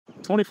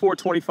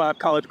24-25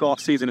 college golf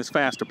season is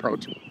fast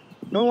approaching.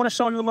 And we want to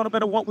show you a little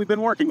bit of what we've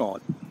been working on.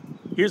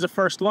 Here's a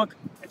first look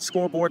at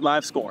Scoreboard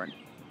Live Scoring.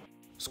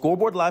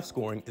 Scoreboard Live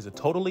Scoring is a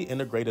totally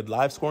integrated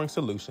live scoring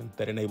solution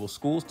that enables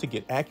schools to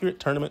get accurate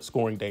tournament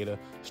scoring data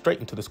straight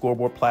into the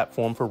Scoreboard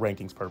platform for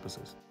rankings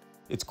purposes.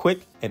 It's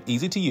quick and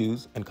easy to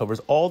use and covers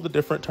all the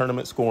different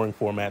tournament scoring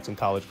formats in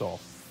college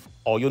golf.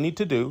 All you'll need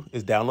to do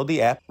is download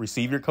the app,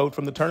 receive your code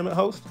from the tournament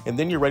host, and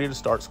then you're ready to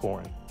start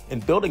scoring. In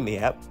building the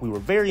app, we were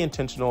very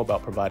intentional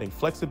about providing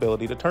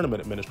flexibility to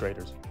tournament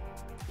administrators.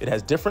 It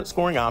has different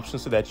scoring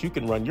options so that you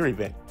can run your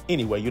event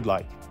any way you'd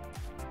like.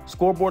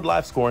 Scoreboard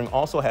Live Scoring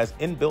also has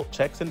inbuilt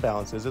checks and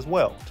balances as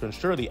well to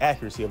ensure the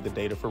accuracy of the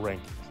data for rankings.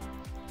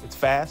 It's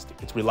fast,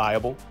 it's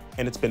reliable,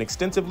 and it's been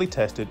extensively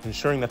tested,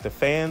 ensuring that the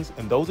fans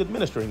and those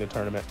administering the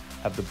tournament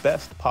have the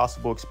best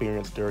possible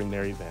experience during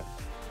their event.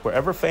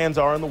 Wherever fans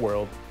are in the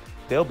world,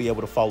 they'll be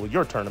able to follow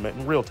your tournament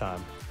in real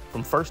time.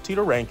 From first tee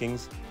to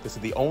rankings, this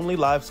is the only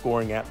live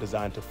scoring app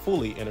designed to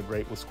fully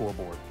integrate with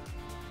Scoreboard.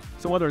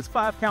 So whether it's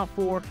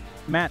 5-count-4,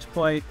 match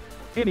play,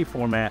 any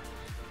format,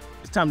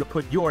 it's time to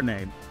put your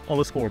name on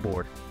the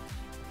scoreboard.